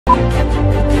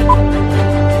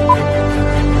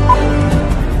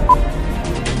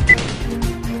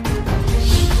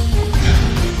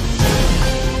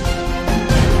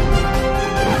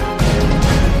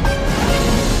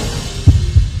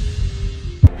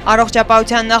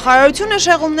Առողջապահության նախարարությունը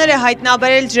շեղումներ է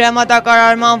հայտնաբերել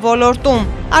ջրամատակարարման ոլորտում։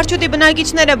 Արջուտի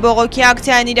բնակիչները բողոքի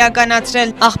ակցիա են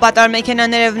իրականացրել։ Աղբատար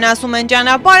մեքենաները վնասում են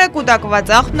ճանապարհը,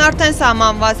 կուտակված աղբն արդեն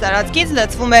սահմանված տարածքից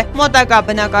լցվում է մոտակա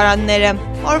բնակարանները։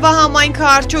 Օրվա համայնքը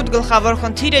արջուտ գլխավոր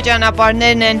խնդիրը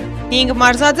ճանապարհներն են։ 5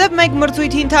 մարզաձև մեկ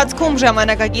մրցույթի ընթացքում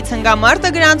ժամանակակից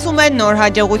հնգամարտը գրանցում է նոր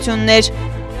հաջողություններ։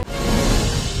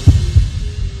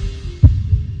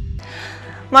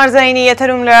 Մարզայինի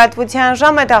եթերում լրատվության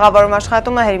ժամ է, թողարկում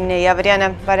աշխատում է Հերմինե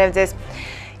Յավրյանը, բարև ձեզ։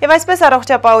 Եվ այսպես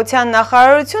առողջապահության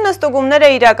նախարարությունը ստուգումներ է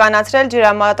իրականացրել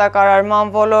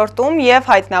ջրամատակարարման ոլորտում և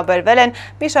հայտնաբերվել են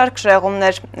մի շարք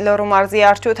շեղումներ։ Լոռու մարզի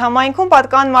Արջուտ համայնքում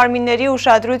պատկան մարմինների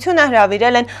ուշադրությունը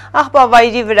հրավիրել են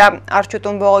աղբավայրի վրա։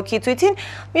 Արջուտում բողոքի ցույցին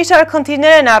մի շարք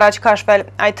խնդիրներ են առաջ քաշվել,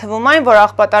 այդ թվում այն, որ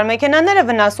աղբատար մեքենաները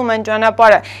վնասում են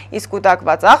ճանապարհը, իսկ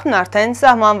կուտակված աղբն արդեն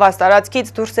սահմանված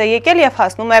տարածքից դուրս է եկել և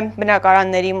հասնում է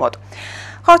բնակարանների մոտ։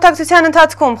 Խորհրդակցության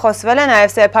ընթացքում խոսվել է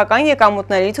նաև սեփական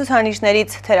եկամուտների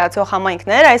ցուցանիշներից, թերացող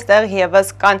համայնքներ այստեղ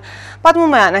ևս կան,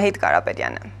 պատմում է Անահիտ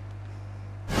Կարապետյանը։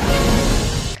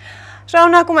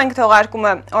 Շարունակում ենք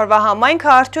թողարկումը, օրվա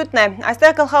համայնքը Արջուտն է,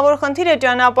 այստեղ գլխավոր խնդիրը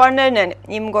ճանապարհներն են,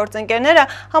 իմ գործընկերները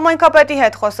համայնքապետի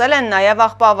հետ խոսել են նաև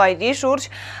աղբավայրի շուրջ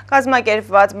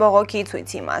կազմակերպված բողոքի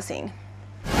ցույցի մասին։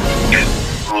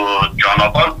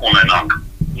 Ճանապարհ ունենանք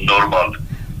նորմալ,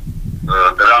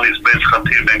 դրանից մեծ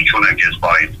խնդիր մենք չունենք այս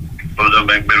պահին, որովհետև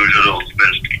մենք մեր ուժերով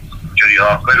մեր ջրի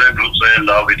հաղթել ենք, լուծել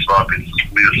լավից վատից,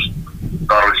 մեր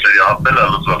կառույցների հաղթել է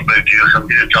լուծված, մեր ջրի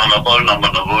խնդիրը ճանապարհն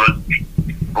ամենը, որը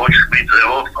ոչ մի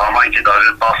ձևով համայնքի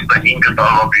դաժե 15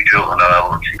 տարվա բյուջեով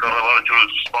հնարավոր չի։ Կառավարությունը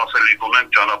սպասելիք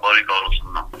ունենք ճանապարհի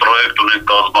կառուցումն։ Պրոյեկտ ունենք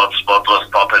կազմած,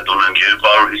 պատրաստ փաթեթ ունենք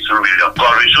 250 միլիոն։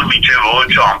 250 մինչև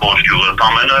ոչ ամբողջ գյուղը,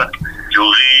 ամենը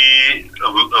յուղի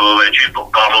վեճի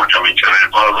կամուրջը մինչև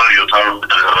 2700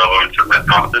 մետր հեռավորություն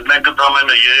է։ Մենք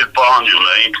ընդամենը 3 պահանջ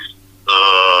ունենք,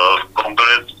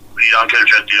 կոնկրետ իրանք էլ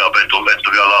չեն տիրապետում, այդ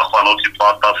տվյալ աղբանոցի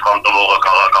պատասխան տվողը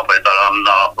քաղաքապետարանն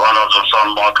է,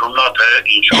 Վանաձորսան մաքրումն է, թե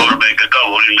ինչ որ մեկը կա,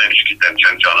 որին մենք չգիտենք,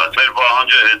 չենք ճանաչում։ Մեր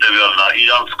պահանջը հետևյալն է,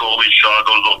 իրանց կողմից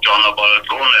շահագործող ճանապարհը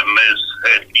կողմն է մեզ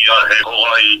հետ, իրար հետ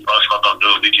հողայի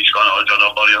աշխատանքներով մի քիչ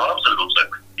ճանապարհի հարցը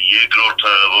լուծենք։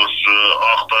 Երկրորդը, որ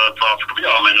աղբը ծածկվի,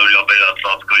 ամենօրյա բերած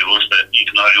ծածկվի, ոչ թե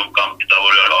ինքնարյուն կամ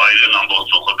դիտավորյալ այրեն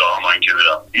ամբողջ ծուխը կա համայնքի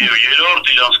վրա։ Եվ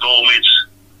երրորդ իրանց կողմից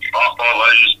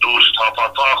աղբավայրից դուրս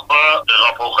թափած աղբը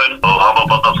տեղափոխեն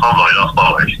համապատասխան վայր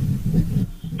աղբավայր։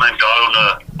 Մենք արունը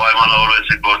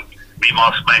պայմանավորվեցինք, որ մի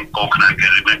մաս մենք կօգնենք,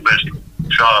 էլի մենք մեր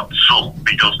շատ սուղ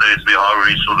միջոցներից մի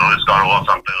 150 օրից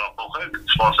կարողացանք տեղափոխենք,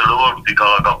 սպասելով որ պիտի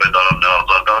քաղաքապետարանն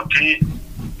արձագանքի,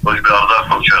 ոչ մի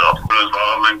արձագանք չեղավ։ Ուրեմն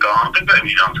վաղը մենք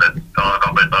կհանդիպենք իրանց հետ,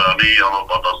 քաղաքապետարանի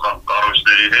համապատասխան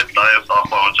կառույցների հետ, նաև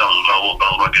աղբավարության զբաղվող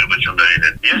կազմակերպությունների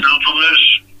հետ։ Ես լուծումներ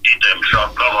գիտեմ,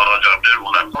 շատ լավ առաջարկներ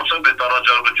ունեմ, խոսեմ այդ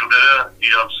առաջարկությունները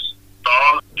իրանց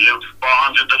տալ և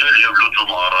պահանջը դնել և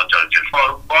լուծումը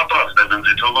առաջարկել։ Պատրաստ են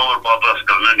ինձ թվում է, որ պատրաստ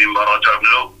կլինեն իմ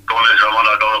առաջարկներով գոնե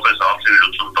ժամանակավոր այս հարցերի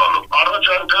լուծում տալու։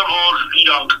 Առաջարկը, որ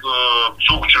իրանք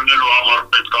ծուխ չլինելու համար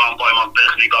պետք է անպայման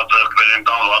տեխնիկա ձեռք բերեն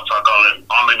կամ վարձակալեն,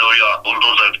 ամենօրյա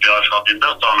բուլդոզեր պետք է աշխատի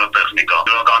այնտեղ ծանր տեխնիկա,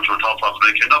 յուրաքանչյուր թափված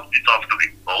մեքենա պիտի ծածկվի։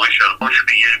 Ողի շեր ոչ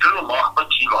մի երկրում աղբը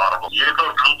չի վառվում։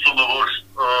 Երկրորդ լուծումը, որ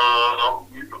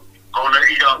գոնե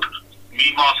իրանք մի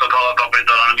մասը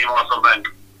քաղաքապետարանը, մի մասը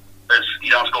մենք այս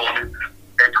իրանց կողմից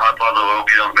այդ հատվածը, որով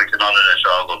իրանք մեքենաներ են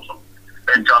շահագործում,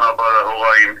 այդ ճանապարհը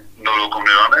հողային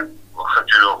նորոգումներ անեն,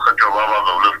 խճով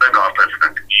ավազով լցնենք,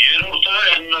 հարթեցնենք։ Երրորդը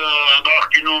այն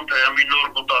նախկինում թե մի նոր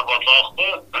կուտակված աղբը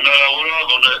հնարավոր է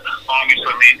գոնե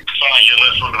ամիսը մի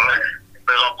 20-30 ռեյ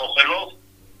տեղափոխելով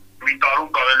մի տարում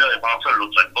կարելի է հարցը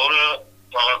լուծել, որը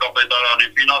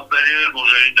քաղաքապետարանի ֆինանսների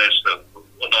ուժերի դեստը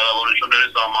հնարավորությունների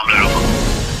սահմաններով։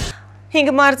 5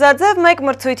 մարզաձև մեկ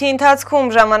մրցույթի ընթացքում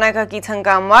ժամանակակից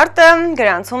հնգամարտը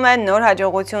գրանցում է նոր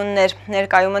հաջողություններ։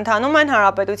 Ներկայում ընթանում են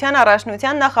հանրապետության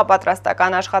առաջնության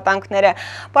նախապատրաստական աշխատանքները։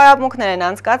 Պարապմունքներ են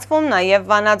անցկացվում, նաև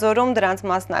Վանաձորում դրանց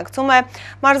մասնակցում է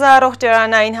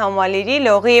մարզաառողջարանային համալիրի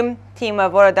լողի թիմը,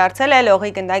 որը դարձել է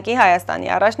լողի գնդակի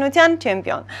Հայաստանի առաջնության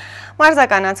չեմպիոն։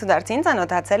 Մարզական անցուդարձին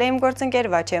ծանոթացել է իմ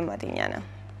գործընկեր Վաչե Մատինյանը։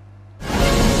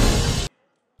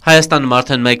 Հայաստանում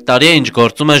արդեն 1 տարի է, ինչ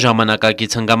գործում է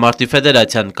ժամանակակից հնգամարտի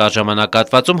ֆեդերացիան, կար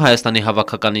ժամանակահատվածում Հայաստանի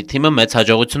հավաքականի թիմը մեծ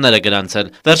հաջողություններ է գրանցել։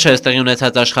 Վերջերս տեղի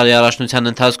ունեցած աշխարհի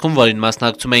առաջնության ընթացքում, որին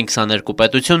մասնակցում էին 22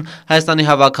 պետություն, Հայաստանի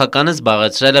հավաքականը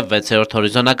զբաղեցրել է 6-րդ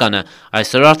հորիզոնականը։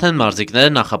 Այսօր արդեն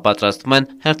մարզիկները նախապատրաստվում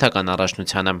են հերթական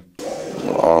առաջնությանը։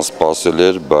 Անսպասելի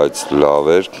էր, բայց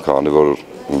լավ էր, քանի որ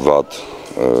վատ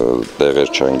տեղեր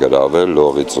չեն գրավել,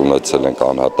 լողից ունեցել ենք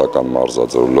անհատական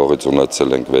մարզաձև, լողից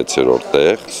ունեցել ենք 6-րդ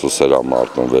տեղ,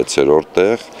 Սուսերամարտում 6-րդ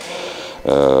տեղ,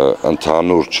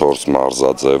 ընդհանուր 4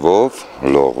 մարզաձևով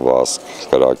լողվածք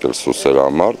կրակել սուսեր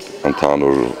համար,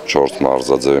 ընդհանուր 4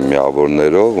 մարզաձևի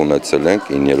միավորներով ունեցել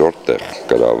ենք 9-րդ տեղ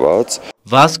գրաված։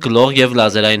 Վազք, լող և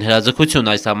լազերային հրաձգություն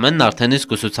այս ամենն արդեն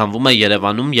իսկ ուսուցանվում է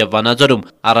Երևանում և Վանաձորում,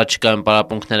 առաջիկայում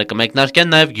պարապմունքները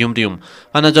կմեկնարկեն նաև Գյումրիում։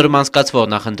 Վանաձորում անցկացվող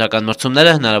նախընտրական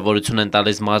մրցումները հնարավորություն են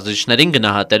տալիս մարզիչներին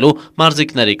գնահատելու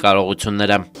մարզիկների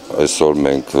կարողությունները։ Այսօր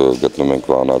մենք գտնում ենք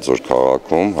Վանաձոր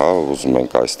քաղաքում, ուզում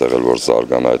ենք այստեղ էլ որ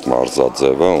զարգանա այդ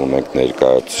մարզաձևը, ունենք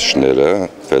ներկայացուցիչները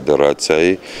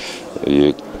ֆեդերացիայի,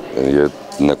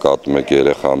 նկատում եք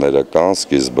երեխաները կան,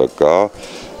 սկիզբը կա,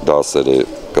 դասերը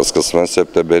կսկսվեն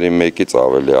սեպտեմբերի 1-ից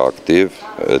ավելի ակտիվ,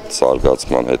 այդ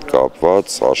զարգացման հետ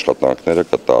կապված աշխատանքները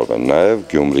կտարվեն։ Նաև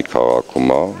Գյումրի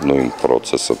քաղաքում է նույն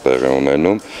պրոցեսը տեղի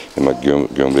ունենում, հիմա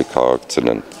Գյումրի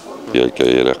քաղաքցին են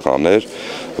եկել երեխաներ,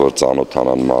 որ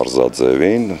ծանոթանան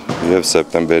մարզաձևին և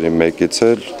սեպտեմբերի 1-ից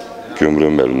էլ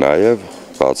Գյումրիում էլ նաև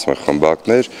բացվեն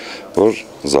խմբակներ, որ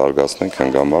զարգացնենք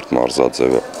հնգամարտ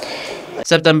մարզաձևը։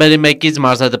 Սեպտեմբերի 1-ից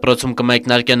մարզադպրոցում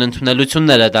կմեկնարկեն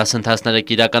ընդունելությունները, դասընթացները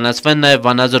կիրականացվեն նաև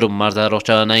Վանաձորում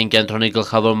մարզառողջարանային կենտրոնի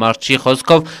գլխավոր մարզչի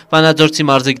խոսքով վանաձորցի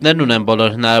մարզիկներն ունեն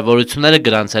բոլոր հնարավորությունները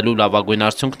գրանցելու լավագույն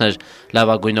արդյունքներ։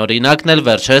 Լավագույն օրինակն էլ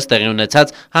վերջերս տեղի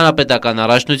ունեցած հանրապետական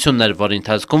առաջնությունն էր, որի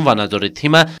ընթացքում Վանաձորի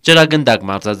թիմը ջրագնդակ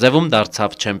մարզաձևում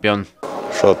դարձավ չեմպիոն։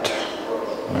 Շատ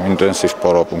ինտենսիվ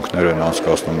պարապմունքներ են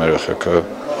անցկացնում երեխեքը,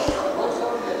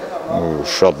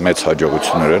 շատ մեծ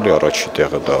հաջողություններ էլի առաջի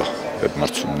տեղը դա այդ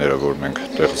մրցումները, որ մենք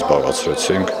տեղ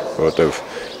զբաղացրեցինք, որովհետև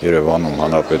Երևանում,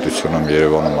 Հանրապետությունում,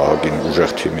 Երևանում ահագին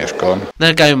ուժեղ թիմեր կան։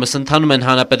 Ներկայումս ընթանում են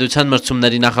հանրապետության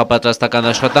մրցումների նախապատրաստական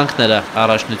աշխատանքները,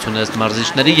 առաջնությունը ըստ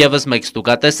մարզիչների ևս մեկ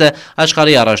ստուգատես է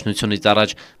աշխարհի առաջնությունից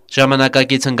առաջ։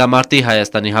 Ժամանակակից հնգամարտի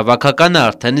Հայաստանի հավաքականը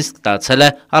արդեն իսկ ստացել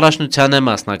է առաջնությանը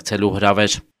մասնակցելու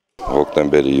հրավեր։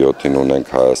 Հոկտեմբերի 7-ին ունենք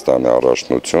Հայաստանի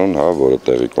առաջնություն, որը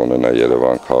տեղի կունենա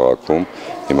Երևան քաղաքում։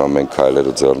 Հիմա մենք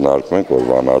քայլերը ձեռնարկում ենք, որ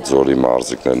Վանաձորի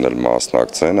մարզիկներն էլ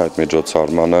մասնակցեն այդ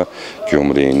միջոցառմանը,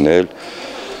 Գյումրիին էլ։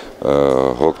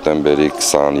 Հոկտեմբերի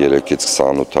 23-ից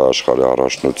 28-ը աշխարհի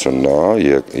առաջնությունն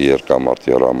է, երկամարտ,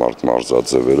 եռամարտ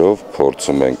մարզաձևերով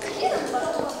փորձում ենք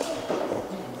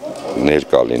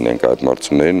ներկա լինենք այդ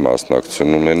մրցումներին,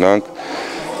 մասնակցություն ունենանք։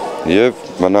 Եվ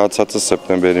մնացածը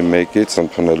սեպտեմբերի 1-ից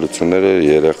ընդունելությունները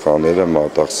երեխաները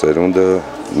մատաղ սերունդը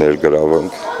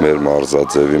ներգրավենք մեր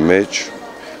մարզաձևի մեջ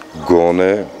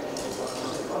գոնե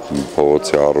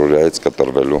փողոցի առօրյայից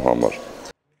կտրվելու համար։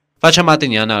 Վաչա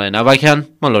Մատինյան, Արեն Ավագյան,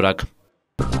 Մոլորակ։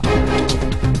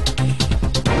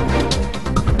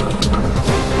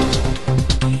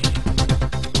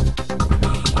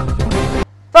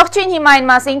 Ողջույն, հիմա այն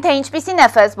մասին, թե ինչպիսին է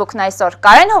Facebook-ն այսօր։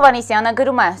 Կարեն Հովանիսյանը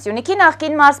գրում է. Սյունիքի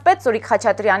նախկին մարզպետ Սուրիկ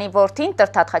Խաչատրյանի որդին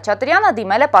Տրթատ Խաչատրյանը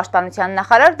դիմել է պաշտպանության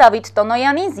նախարար Դավիթ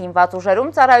Տոնոյանին զինված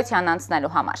ուժերում ծառայության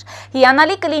անցնելու համար։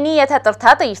 Հիանալի կլինի, եթե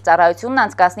Տրթատը իր ծառայությունն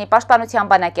անցկացնի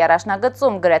պաշտպանության բանակի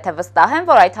առաջնագծում, գրեթե վստահ են,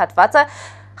 որ այդ հատվածը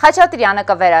Խաչատրյանը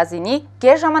կվերազինի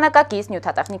գերժամանակակից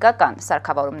նյութատեխնիկական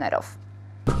սարքավորումներով։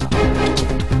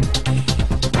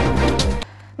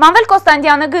 Մանվել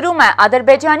Կոստանդյանը գրում է.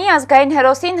 Ադրբեջանի ազգային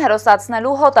հերոսին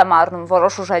հերոսացնելու հոտ է մառնում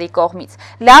որոշ ուժերի կողմից։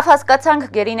 Լավ հասկացանք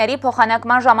գերիների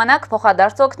փոխանակման ժամանակ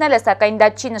փոխադարձ օգնել է, սակայն դա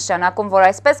չի նշանակում, որ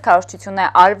այսպես քարոզչություն է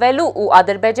արվելու ու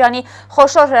Ադրբեջանի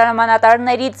խոշոր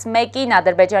հրամանատարներից մեկին,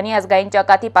 Ադրբեջանի ազգային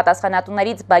ճակատի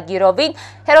պատասխանատուներից Բագիրովին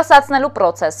հերոսացնելու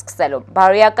պրոցես սկսելու։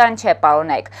 Բարոյական չէ,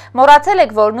 պարոնեք։ Մոռացել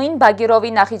եք, որ նույն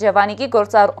Բագիրովի Նախիջևանիկի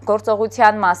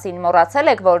գործողության մասին,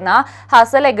 մոռացել եք, որ նա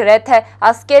հասել է գրեթե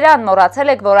Ասկերան,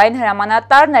 մոռացել եք, որ այն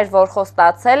հրամանատարն էր, որ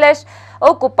խոստացել էր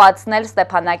օկուպացնել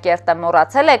Ստեփանակերտը,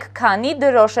 մոռացել եք, քանի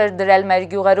դրոշ էր դրել մեր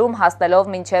գյուղերում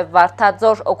հասնելով մինչև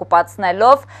Վարդաձոր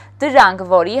օկուպացնելով դրանք,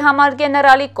 որի համար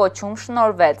գեներալի կոչում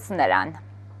շնորհվեց նրան։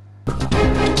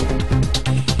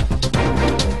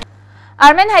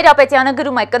 Արմեն Հայրապետյանը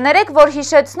գրում է. կներեք, որ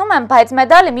հիշեցնում եմ, բայց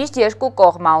մեդալը միշտ երկու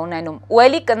կողմ է ունենում։ Ու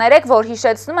էլի կներեք, որ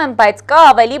հիշեցնում եմ, բայց կա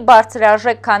ավելի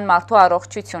բարձրարժեք, քան մարդու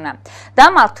առողջությունը։ Դա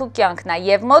մարդու կյանքն է,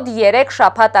 եւ մոտ 3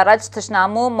 շաբաթ առաջ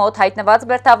թշնամու մոտ հայտնված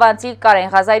Բերթավանցի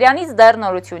Կարեն Ղազարյանից դեռ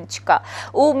նորություն չկա։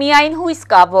 Ու միայն հույս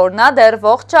կա, որ նա դեռ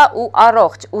ողջ է ու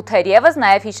առողջ։ Ու թերևս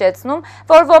նաեւ հիշեցնում,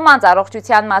 որ ոմանց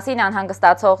առողջության մասին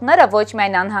անհանգստացողները ոչ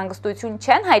միայն անհանգստություն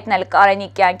չեն հայտնել Կարենի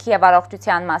կյանքի եւ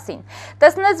առողջության մասին։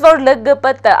 Տեսնես, որ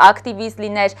ԼԳՊՏ ակտիվիստ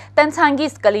լիներ, տենց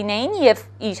հանգիստ կլինեին եւ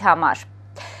իր համար։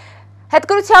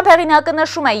 Հետգրությամբ հեղինակը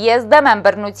նշում է. ես դեմ եմ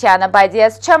բռնությանը, բայց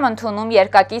ես չեմ ընդունում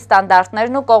երկակի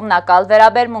ստանդարտներն ու կողմնակալ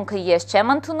վերաբերմունքը, ես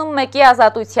չեմ ընդունում մեկի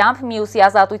ազատությամբ մյուսի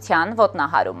ազատության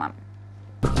ոտնահարումը։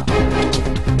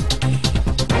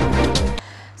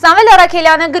 Սամվել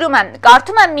Արաքելյանը գրում է,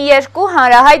 կարդում եմ մի երկու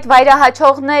հանրահայտ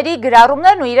վայրահաչողների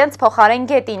գրառումներն ու իրենց փոխարեն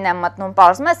գետինն եմ մտնում,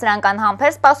 պարզում է սրանք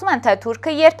անհամբեր սպասում են, թե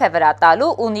թուրքը երբ է վրա տալու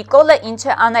ու Նիկոլը ինչ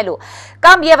է անելու,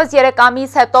 կամ եւս 3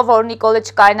 ամիս հետո, որ Նիկոլը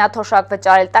չկարենա թոշակ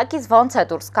վճարել տակից, ոնց է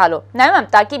դուրս գալու։ Նայում եմ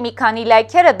տակի մի քանի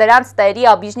լայքերը, դրանց տերի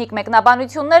աբիժնիկ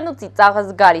մեկնաբանություններն ու ծիծաղը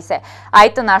զգալիս է։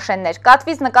 Այդ տնաշեններ,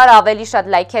 կատվից նկար ավելի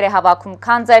շատ լայքեր է հավաքում,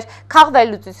 քան ձեր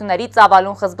քաղվելուծությունների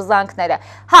ծավալուն խզբզանքները։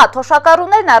 Հա,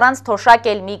 թոշակառուներն առանց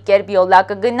թոշակ էլ մի կերպ յոլա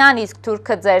կգնան, իսկ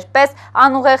թուրքը ձեր պես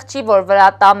անուղեղ չի, որ վրա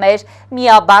տա մեր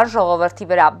միաբան ժողովրդի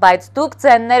վրա, բայց դուք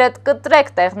ձեններդ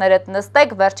կտրեք, տեղներդ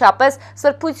նստեք, վերջապես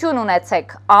սրբություն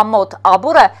ունեցեք, ամոթ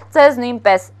աբուրը ձեզ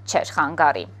նույնպես չէր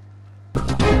խանգարի։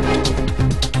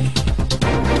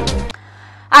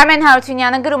 Արմեն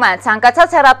Հարությունյանը գրում է,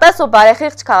 ցանկացած հեռատես ու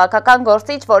բարեխիղճ քաղաքական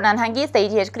գործիչ, որն անհանգիստ է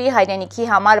իր երկրի հայրենիքի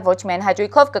համար ոչ միայն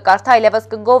հաճույքով կկարդա, այլևս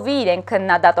կգովի իրեն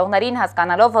քննադատողներին,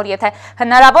 հասկանալով, որ եթե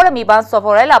հնարավոր է մի բան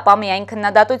սովորել, ապա միայն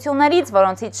քննադատություններից,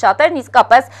 որոնցից շատերն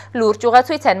իսկապես լուրջ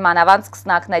ուղեցույց են մանավանդ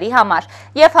սկսնակների համար,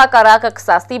 եւ հակառակը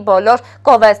կսաստի բոլոր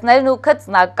գովեստներն ու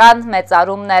քծնական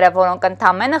մեծարումները, որոնք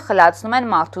ընդամենը խլացնում են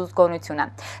մարդու զգոնությունը։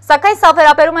 Սակայն սա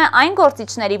վերաբերում է այն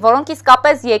գործիչների, որոնք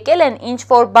իսկապես եկել են ինչ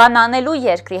որ բան անելու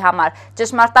երկրի համար։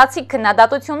 Ճշմարտացի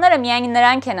քննադատությունները միայն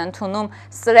նրանք են ընդունում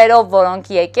սրերով, որոնք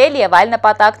եկել եւ այլ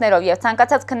նպատակներով, եւ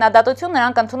ցանկացած քննադատություն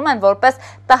նրանք ընդունում են որպես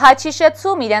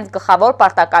տհաճիշեցում իրենց գլխավոր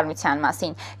պարտականության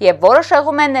մասին, եւ որը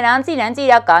շեղում է նրանց իրենց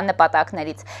իրական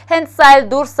նպատակներից։ Հենց սա էլ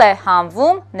դուրս է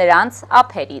հանվում նրանց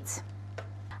ափերից։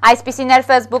 Այսպիսին էր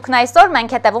Facebook-ն այսօր,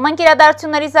 մենք հետևում ենք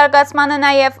իրադարձությունների զարգացմանը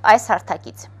նաեւ այս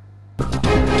հարթակից։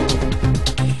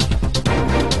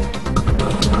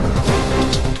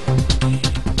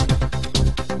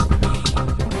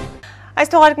 Այս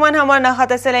թողարկման համար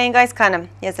նախատեսել էինք այսքանը։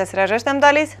 Ես ձեզ հրաժեշտ եմ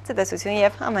տալիս, ցտեսություն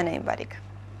եւ ամենայն բարիք։